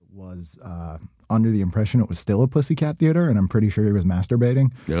was under the impression it was still a Pussycat Theater, and I'm pretty sure he was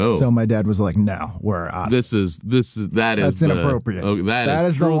masturbating. Oh. So my dad was like, "No, we're This is that's inappropriate. That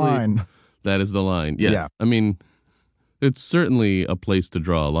is the truly, line. That is the line. Yes. Yeah. I mean, it's certainly a place to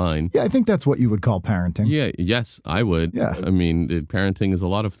draw a line. Yeah, I think that's what you would call parenting. Yeah, yes, I would. Yeah. I mean, parenting is a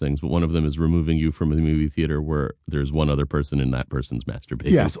lot of things, but one of them is removing you from a movie theater where there's one other person and that person's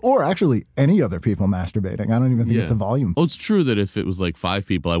masturbating. Yes, or actually any other people masturbating. I don't even think it's a volume. Oh, it's true that if it was like 5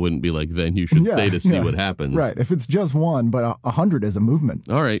 people, I wouldn't be like, then you should stay to see what happens. Right. If it's just one, but 100 is a movement.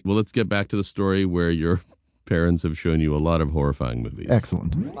 All right. Well, let's get back to the story where your parents have shown you a lot of horrifying movies.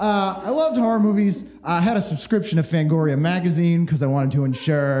 Excellent. I loved horror movies. I had a subscription to Fangoria magazine because I wanted to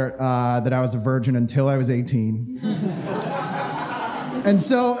ensure that I was a virgin until I was 18. And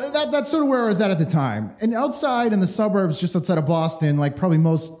so that's sort of where I was at the time. And outside in the suburbs, just outside of Boston, like probably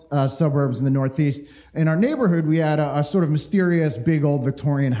most suburbs in the Northeast, in our neighborhood, we had a sort of mysterious, big old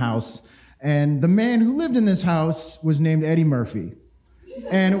Victorian house. And the man who lived in this house was named Eddie Murphy.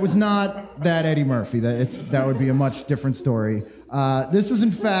 And it was not that Eddie Murphy. That would be a much different story. This was,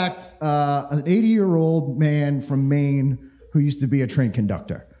 in fact, an 80-year-old man from Maine who used to be a train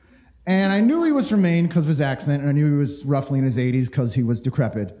conductor. And I knew he was from Maine because of his accent, and I knew he was roughly in his 80s because he was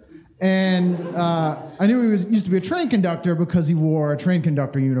decrepit. And I knew he used to be a train conductor because he wore a train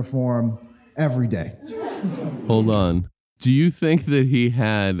conductor uniform every day. Hold on. Do you think that he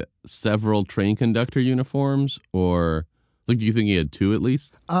had several train conductor uniforms, or... Like, do you think he had 2 at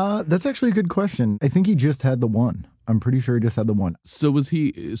least? That's actually a good question. I think he just had the one. I'm pretty sure he just had the one. So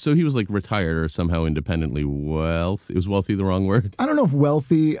he was like retired or somehow independently wealthy? Is wealthy the wrong word? I don't know if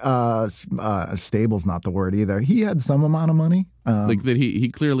wealthy, stable's not the word either. He had some amount of money. Like that he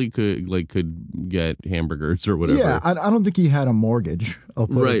clearly could get hamburgers or whatever. Yeah, I don't think he had a mortgage. I'll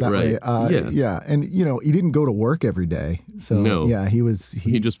put it that way. Yeah. And he didn't go to work every day. So no. Yeah,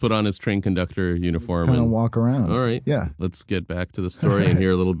 he just put on his train conductor uniform and and walk around. All right. Yeah. Let's get back to the story and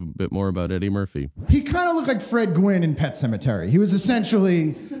hear a little bit more about Eddie Murphy. He kind of looked like Fred Gwynn in Pet Sematary. He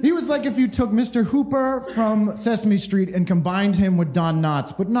was like if you took Mr. Hooper from Sesame Street and combined him with Don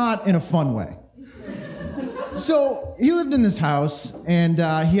Knotts, but not in a fun way. So he lived in this house, and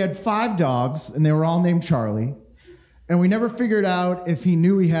he had 5 dogs, and they were all named Charlie. And we never figured out if he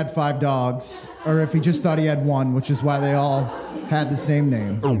knew he had 5 dogs or if he just thought he had 1, which is why they all had the same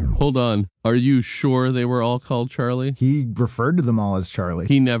name. Hold on. Are you sure they were all called Charlie? He referred to them all as Charlie.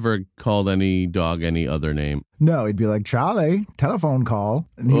 He never called any dog any other name. No, he'd be like, Charlie, telephone call.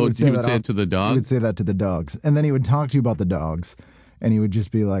 And he would say it to the dogs? He would say that to the dogs. And then he would talk to you about the dogs. And he would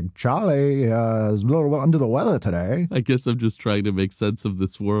just be like, Charlie is a little under the weather today. I guess I'm just trying to make sense of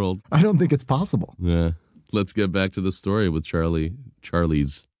this world. I don't think it's possible. Yeah. Let's get back to the story with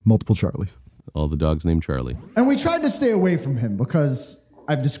Charlie's. Multiple Charlies. All the dogs named Charlie. And we tried to stay away from him because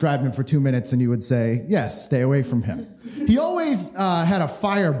I've described him for 2 minutes and you would say, yes, stay away from him. He always had a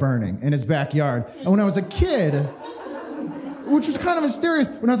fire burning in his backyard. And when I was a kid, which was kind of mysterious,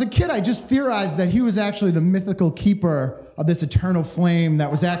 when I was a kid, I just theorized that he was actually the mythical keeper of this eternal flame that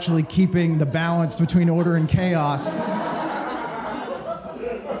was actually keeping the balance between order and chaos.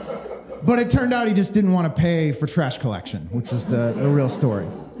 But it turned out he just didn't want to pay for trash collection, which was the real story.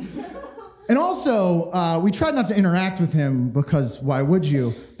 And also, we tried not to interact with him because why would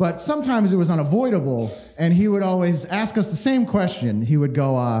you? But sometimes it was unavoidable, and he would always ask us the same question. He would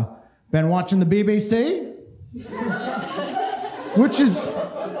go, been watching the BBC? Which is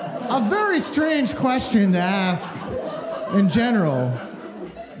a very strange question to ask in general,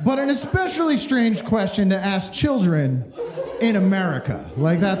 but an especially strange question to ask children in America.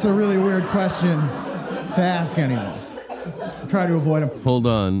 Like, that's a really weird question to ask anyone. Try to avoid him. Hold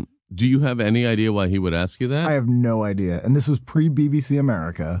on. Do you have any idea why he would ask you that? I have no idea. And this was pre-BBC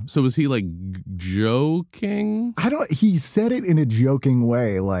America. So was he like joking? He said it in a joking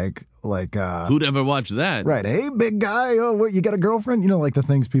way, like who'd ever watch that? Right. Hey, big guy. Oh, what, you got a girlfriend? You know, like the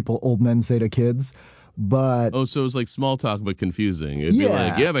things old men say to kids. But so it was like small talk, but confusing. It'd be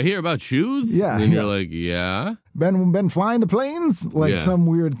like, you ever hear about shoes? Yeah. And you're like, yeah. Been flying the planes? Like some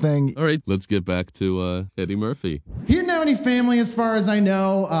weird thing. All right, let's get back to Eddie Murphy. He didn't have any family as far as I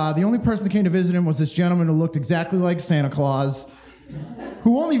know. The only person that came to visit him was this gentleman who looked exactly like Santa Claus,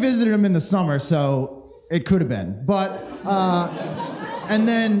 who only visited him in the summer, so it could have been. But, and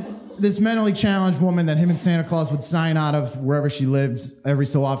then this mentally challenged woman that him and Santa Claus would sign out of wherever she lived every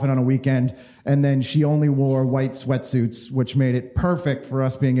so often on a weekend. And then she only wore white sweatsuits, which made it perfect for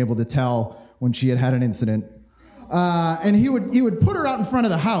us being able to tell when she had an incident. And he would put her out in front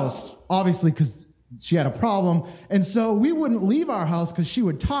of the house, obviously because she had a problem. And so we wouldn't leave our house because she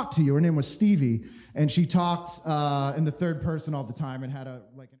would talk to you. Her name was Stevie. And she talked in the third person all the time and had a...